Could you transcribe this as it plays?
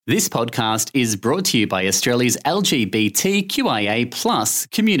This podcast is brought to you by Australia's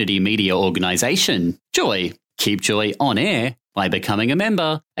LGBTQIA+ community media organisation, Joy. Keep Joy on air by becoming a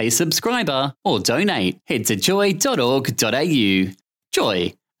member, a subscriber, or donate. Head to joy.org.au.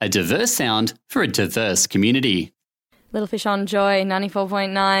 Joy, a diverse sound for a diverse community. Little Fish on Joy,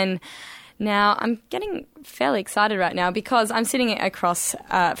 94.9. Now, I'm getting fairly excited right now because I'm sitting across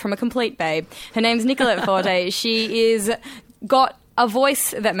from a complete babe. Her name's Nicolette Forte. She is got a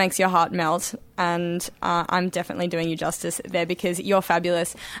voice that makes your heart melt, and I'm definitely doing you justice there because you're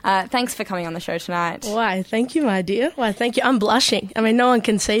fabulous. Thanks for coming on the show tonight. Why, thank you, my dear. Why, thank you. I'm blushing. I mean, no one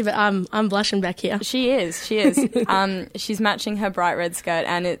can see, but I'm blushing back here. She is. She's matching her bright red skirt,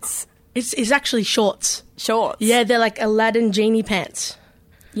 and it's actually shorts. Shorts? Yeah, they're like Aladdin genie pants.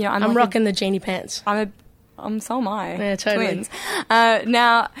 You know, I'm rocking the genie pants. So am I. Yeah, totally. Twins.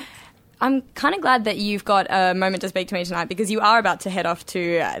 Now, I'm kind of glad that you've got a moment to speak to me tonight because you are about to head off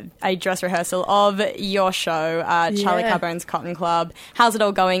to a dress rehearsal of your show, Charlie Carbone's Cotton Club. How's it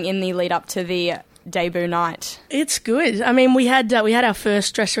all going in the lead up to the debut night? It's good. I mean, we had our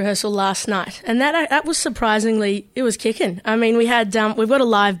first dress rehearsal last night, and that was surprisingly, it was kicking. I mean, we've got a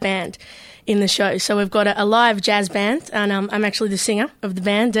live band in the show. So we've got a live jazz band, and I'm actually the singer of the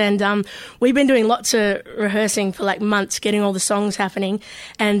band, and we've been doing lots of rehearsing for like months, getting all the songs happening,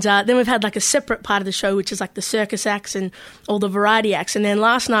 and then we've had like a separate part of the show, which is like the circus acts and all the variety acts, and then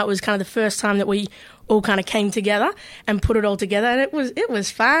last night was kind of the first time that we all kind of came together and put it all together, and it was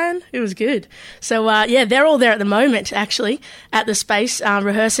fun. It was good. So they're all there at the moment, actually, at the space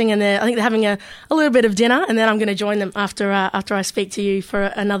rehearsing, and I think they're having a little bit of dinner, and then I'm going to join them after I speak to you for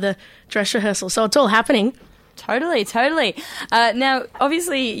another dress rehearsal. So it's all happening. Totally. Now,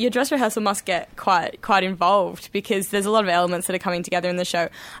 obviously, your dress rehearsal must get quite involved because there's a lot of elements that are coming together in the show.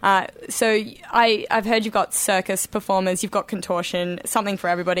 So I've heard you've got circus performers, you've got contortion, something for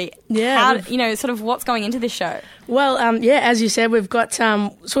everybody. Yeah. Sort of what's going into this show? Well, as you said, we've got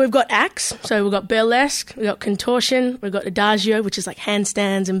we've got acts. So we've got burlesque, we've got contortion, we've got adagio, which is like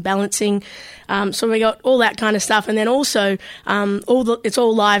handstands and balancing. So we got all that kind of stuff, and then also it's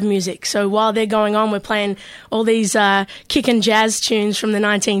all live music. So while they're going on, we're playing all these kick and jazz tunes from the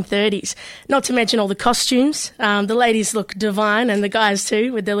 1930s. Not to mention all the costumes. The ladies look divine, and the guys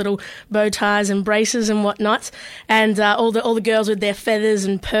too, with their little bow ties and braces and whatnot. And all the girls with their feathers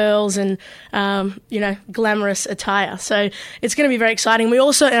and pearls and glamorous attire. So it's going to be very exciting. We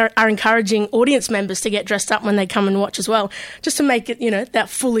also are encouraging audience members to get dressed up when they come and watch as well, just to make it that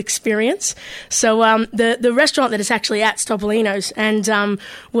full experience. So the restaurant that it's actually at is Topolino's, and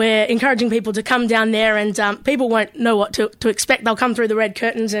we're encouraging people to come down there, and people won't know what to expect. They'll come through the red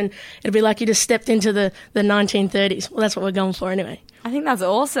curtains and it'll be like you just stepped into the 1930s. Well, that's what we're going for anyway. I think that's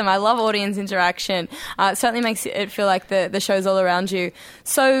awesome. I love audience interaction. It certainly makes it feel like the show's all around you.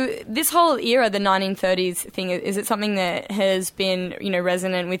 So this whole era, the 1930s thing, is it something that has been,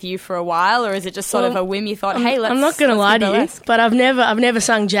 resonant with you for a while, or is it just sort of a whim you thought, hey, let's... I'm not going to lie to you, but I've never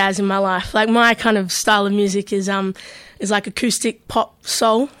sung jazz in my life. Like, my kind of style of music is like acoustic pop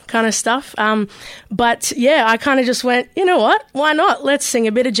soul kind of stuff. But yeah, I kind of just went, you know what? Why not? Let's sing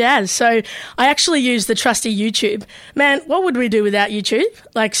a bit of jazz. So I actually used the trusty YouTube. Man, what would we do without YouTube?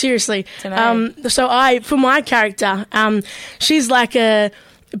 Like, seriously. So for my character, she's like a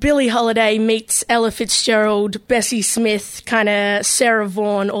Billie Holiday meets Ella Fitzgerald, Bessie Smith, kind of Sarah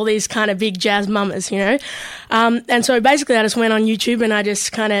Vaughan, all these kind of big jazz mamas, and so basically I just went on YouTube and I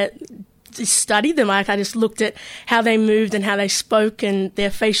just kind of studied them. Like, I just looked at how they moved and how they spoke and their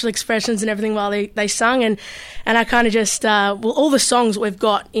facial expressions and everything while they sung, and I kind of just all the songs we've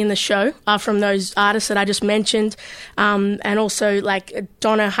got in the show are from those artists that I just mentioned, and also like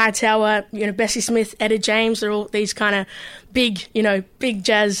Donna Hightower, Bessie Smith, Etta James. They're all these kind of big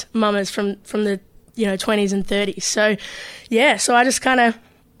jazz mamas from the 20s and 30s. So yeah, so I just kind of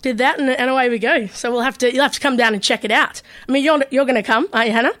did that, and away we go. So you'll have to come down and check it out. I mean, you're going to come, aren't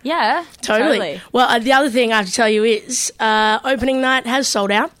you, Hannah? Yeah, totally. Well, the other thing I have to tell you is opening night has sold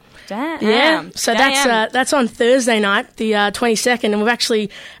out. Damn. Yeah, so that's on Thursday night, the 22nd, and we've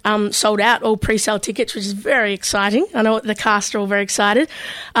actually sold out all pre-sale tickets, which is very exciting. I know the cast are all very excited.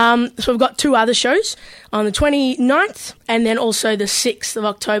 So we've got two other shows on the 29th and then also the 6th of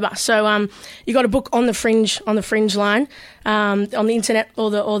October. So you got to book on the Fringe line, on the internet or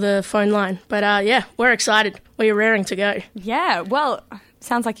the phone line. But we're excited. We're raring to go. Yeah, well,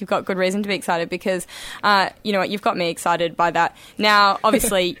 sounds like you've got good reason to be excited because, you know what, you've got me excited by that. Now,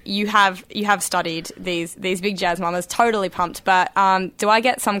 obviously, you have studied these big jazz mamas, totally pumped, but do I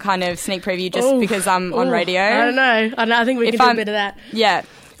get some kind of sneak preview just because I'm on radio? I don't know. I think we can do a bit of that. Yeah.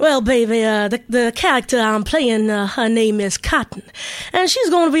 Well, baby, the character I'm playing, her name is Cotton. And she's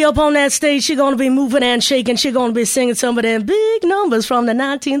going to be up on that stage. She's going to be moving and shaking. She's going to be singing some of them big numbers from the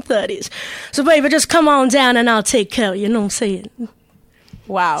 1930s. So, baby, just come on down and I'll take care of you. You know what I'm saying?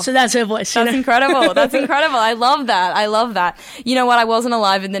 Wow. So that's her voice. That's incredible. That's incredible. I love that. I love that. You know what? I wasn't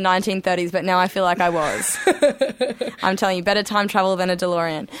alive in the 1930s, but now I feel like I was. I'm telling you, better time travel than a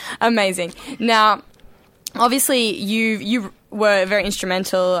DeLorean. Amazing. Now, obviously, you were very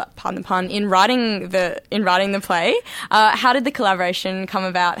instrumental, pardon the pun, in writing the play. How did the collaboration come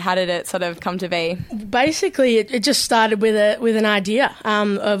about? How did it sort of come to be? Basically, it just started with an idea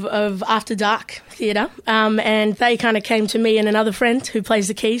of After Dark theatre, and they kind of came to me and another friend who plays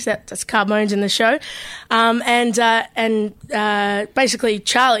the keys. That's Carbones in the show, and basically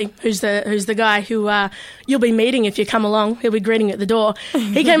Charlie, who's the guy who you'll be meeting if you come along. He'll be greeting you at the door.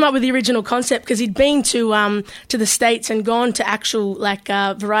 He came up with the original concept because he'd been to the States and gone to actual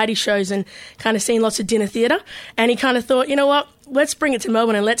variety shows and kind of seen lots of dinner theatre, and he kind of thought, you know what, let's bring it to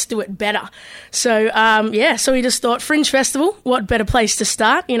Melbourne and let's do it better. So so we just thought Fringe Festival, what better place to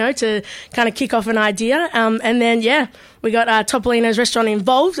start, to kind of kick off an idea, and then we got Topolino's restaurant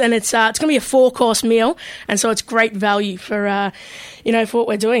involved, and it's going to be a 4-course meal, and so it's great value for for what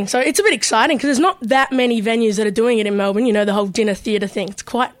we're doing. So it's a bit exciting because there's not that many venues that are doing it in Melbourne. The whole dinner theatre thing. It's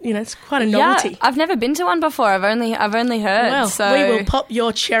quite it's quite a novelty. Yeah, I've never been to one before. I've only heard. Well, so we will pop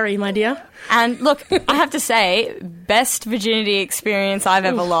your cherry, my dear. And look, I have to say, best virginity experience I've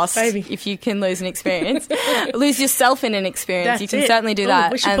ever lost. Baby. If you can lose an experience, lose yourself in an experience. That's you can it. certainly do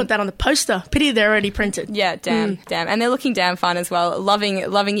that. We should put that on the poster. Pity they're already printed. Yeah, damn. And they're looking damn fun as well. Loving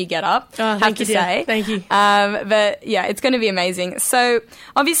your get up. Oh, have to say. Thank you. But yeah, it's going to be amazing. So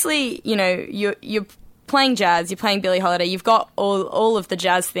obviously, you're playing jazz. You're playing Billie Holiday. You've got all of the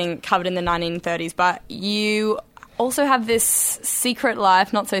jazz thing covered in the 1930s, but you also have this secret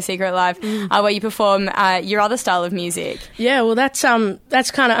life, not so secret life, where you perform your other style of music. Yeah, well, that's kind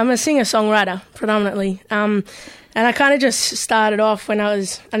of, I'm a singer-songwriter predominantly, and I kind of just started off when I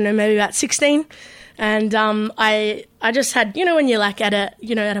was, I don't know, maybe about 16, and I just had, when you're like at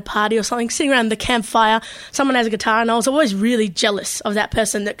a party or something, sitting around the campfire, someone has a guitar, and I was always really jealous of that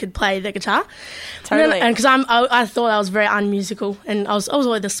person that could play the guitar. Totally. And because I thought I was very unmusical, and I was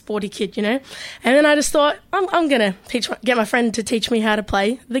always the sporty kid, And then I just thought, I'm going to get my friend to teach me how to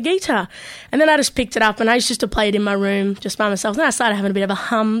play the guitar. And then I just picked it up, and I used to play it in my room just by myself. And then I started having a bit of a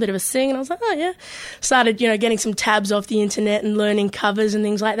hum, bit of a sing, and I was like, oh yeah. Started, getting some tabs off the internet and learning covers and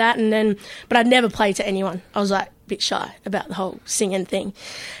things like that. But I'd never play to anyone. I was like, bit shy about the whole singing thing,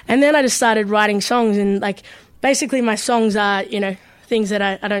 and then I just started writing songs, and basically my songs are things that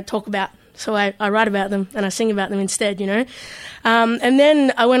I don't talk about, so I write about them and I sing about them instead, and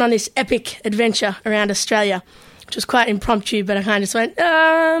then I went on this epic adventure around Australia, which was quite impromptu, but I kind of just went,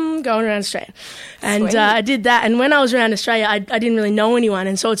 I'm going around Australia, and I did that. And when I was around Australia, I didn't really know anyone,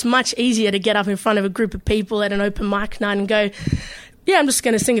 and so it's much easier to get up in front of a group of people at an open mic night and go, yeah, I'm just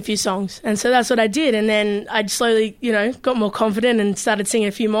going to sing a few songs. And so that's what I did. And then I slowly, got more confident and started singing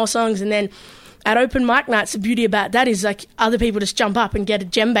a few more songs. And then at open mic nights, the beauty about that is other people just jump up and get a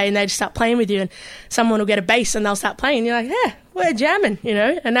djembe and they just start playing with you. And someone will get a bass and they'll start playing. You're like, yeah, we're jamming,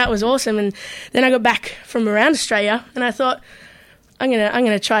 And that was awesome. And then I got back from around Australia and I thought, I'm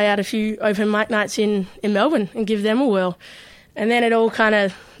gonna try out a few open mic nights in Melbourne and give them a whirl. And then it all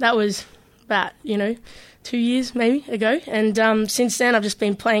that was about, 2 years maybe ago, and since then I've just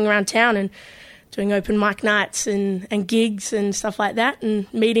been playing around town and doing open mic nights and gigs and stuff like that,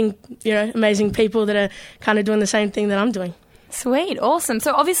 and meeting amazing people that are kind of doing the same thing that I'm doing. Sweet, awesome.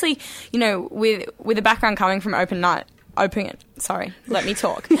 So obviously, with a background coming from open mic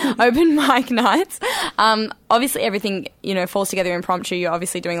nights, obviously everything falls together impromptu. You're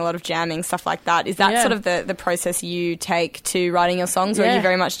obviously doing a lot of jamming, stuff like that. Is that sort of the process you take to writing your songs, or are you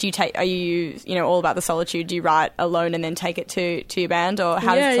very much are you all about the solitude? Do you write alone and then take it to your band, or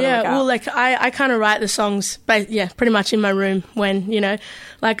how does it sort of work out? Well, I kind of write the songs pretty much in my room when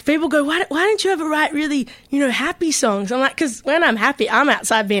people go, why don't you ever write really happy songs? I'm like, because when I'm happy, I'm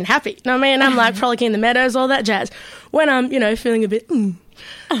outside being happy. You know what I mean? I'm like frolicking in the meadows, all that jazz. When I'm, feeling a bit,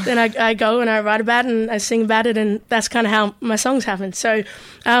 then I go and I write about it and I sing about it, and that's kind of how my songs happen. So,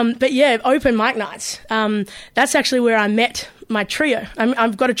 but yeah, open mic nights. That's actually where I met my trio.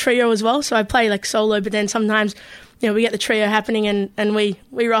 I've got a trio as well, so I play solo, but then sometimes, we get the trio happening and we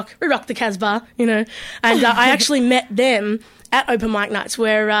rock the Casbah, And I actually met them at open mic nights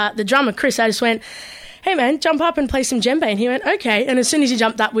where the drummer, Chris, I just went, hey man, jump up and play some djembe. And he went, okay. And as soon as he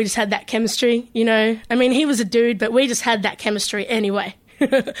jumped up, we just had that chemistry, I mean, he was a dude, but we just had that chemistry anyway.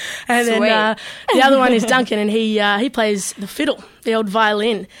 And then the other one is Duncan, and he plays the fiddle, the old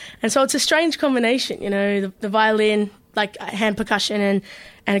violin. And so it's a strange combination, you know, the violin, like hand percussion and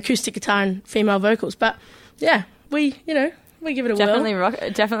acoustic guitar and female vocals. But yeah, we give it a whirl.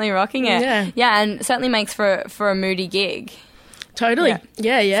 Definitely rocking it. Yeah, and certainly makes for a moody gig. Totally.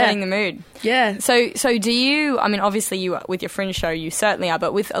 Yeah. Setting the mood. Yeah. So do you, I mean, obviously you, with your Fringe show, you certainly are,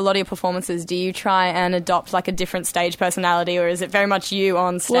 but with a lot of your performances, do you try and adopt like a different stage personality, or is it very much you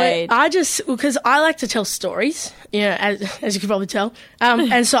on stage? Well, because I like to tell stories, you know, as you can probably tell.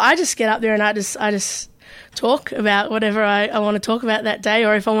 And so I just get up there and I just talk about whatever I want to talk about that day,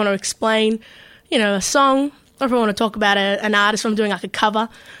 or if I want to explain, you know, a song, or if I want to talk about an artist, if I'm doing like a cover.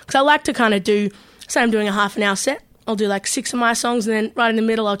 Because I like to kind of say I'm doing a half an hour set, I'll do like 6 of my songs, and then right in the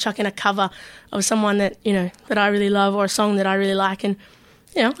middle I'll chuck in a cover of someone that, you know, that I really love, or a song that I really like, and,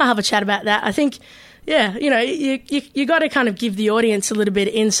 you know, I'll have a chat about that. I think, yeah, you know, you got to kind of give the audience a little bit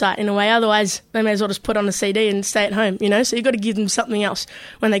of insight in a way, otherwise they may as well just put on a CD and stay at home, you know, so you've got to give them something else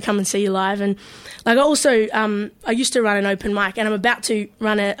when they come and see you live. And like also, I used to run an open mic, and I'm about to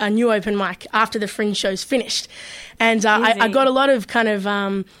run a new open mic after the Fringe show's finished. And I got a lot of kind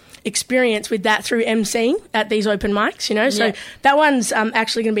of experience with that through emceeing at these open mics, you know. So that one's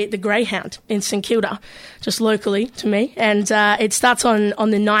actually going to be at the Greyhound in St Kilda, just locally to me. And it starts on the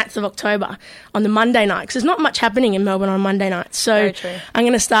 9th of October, on the Monday night, because there's not much happening in Melbourne on Monday nights. So I'm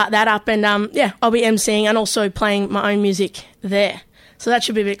going to start that up, and I'll be emceeing and also playing my own music there. So that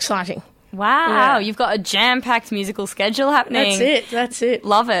should be a bit exciting. Wow, you've got a jam-packed musical schedule happening. That's it.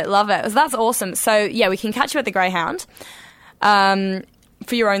 Love it. That's awesome. So, yeah, we can catch you at the Greyhound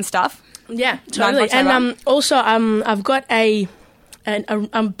for your own stuff. Yeah, totally. And also, I've got I've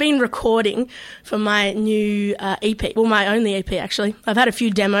been recording for my new EP. Well, my only EP, actually. I've had a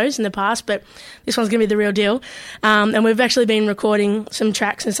few demos in the past, but this one's going to be the real deal. And we've actually been recording some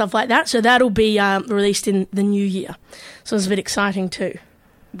tracks and stuff like that. So that'll be released in the new year. So it's a bit exciting too.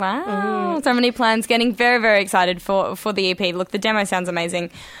 Wow, so many plans. Getting very, very excited for the EP. Look, the demo sounds amazing,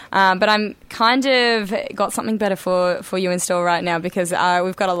 but I'm kind of got something better for you in store right now, because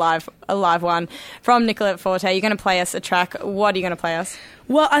we've got a live one from Nicolette Forte. You're going to play us a track. What are you going to play us?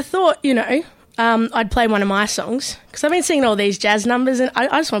 Well, I thought, you know, I'd play one of my songs, because I've been singing all these jazz numbers, and I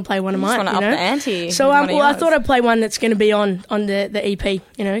just want to play one of mine. Just want to up the ante. So, I thought I'd play one that's going to be on the EP,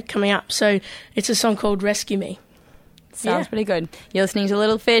 you know, coming up. So it's a song called Rescue Me. Sounds pretty good. You're listening to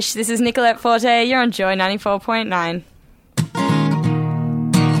Little Fish. This is Nicolette Forte. You're on Joy 94.9.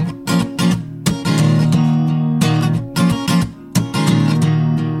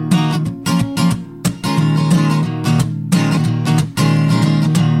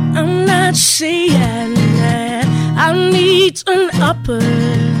 I'm not saying that I need an upper.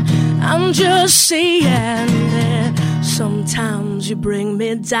 I'm just saying that sometimes you bring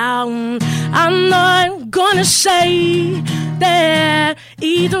me down. I'm not gonna say that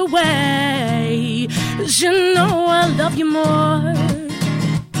either way, 'cause you know I love you more.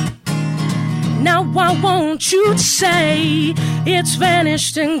 Now I want you to say it's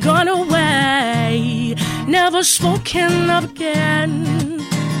vanished and gone away, never spoken of again.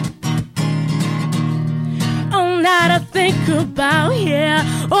 All night I think about,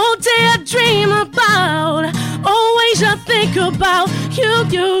 all day I dream about, always I think about you.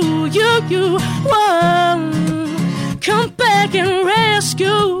 Whoa. Come back and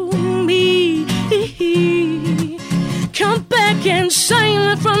rescue me. Come back and save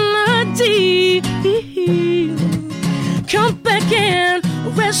me from the deep. Come back and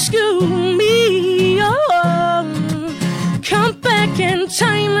rescue me. Oh. Come back and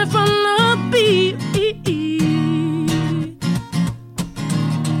take me from the beat.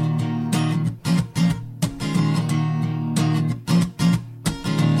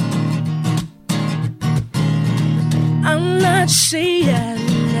 I'm not saying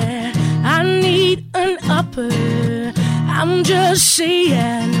that I need an upper. I'm just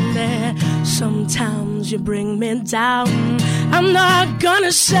saying that sometimes you bring me down. I'm not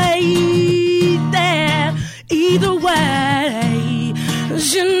gonna say that either way,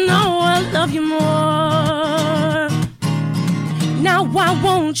 'cause you know I love you more. Now I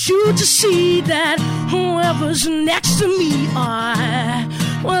want you to see that whoever's next to me are,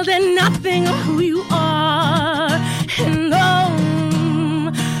 well, they're nothing of who you are. And all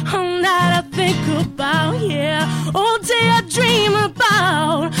night I think about, all day I dream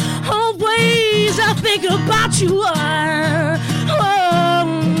about, always I think about you. Oh,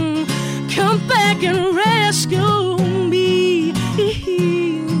 come back and rescue me.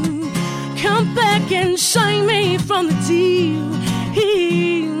 Come back and save me from the deep.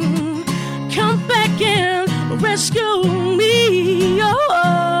 Come back and rescue me. Oh.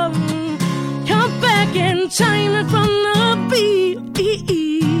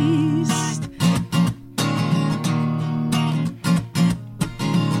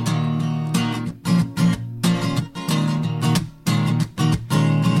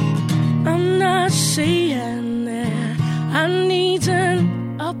 saying that I need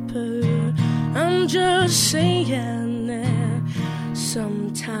an upper. I'm just saying that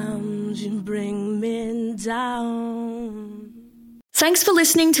sometimes you bring me down. Thanks for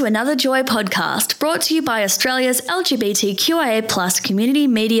listening to another Joy podcast brought to you by Australia's LGBTQIA+ community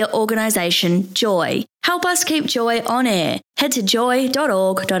media organisation, Joy. Help us keep Joy on air. Head to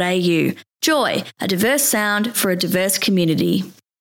joy.org.au. Joy, a diverse sound for a diverse community.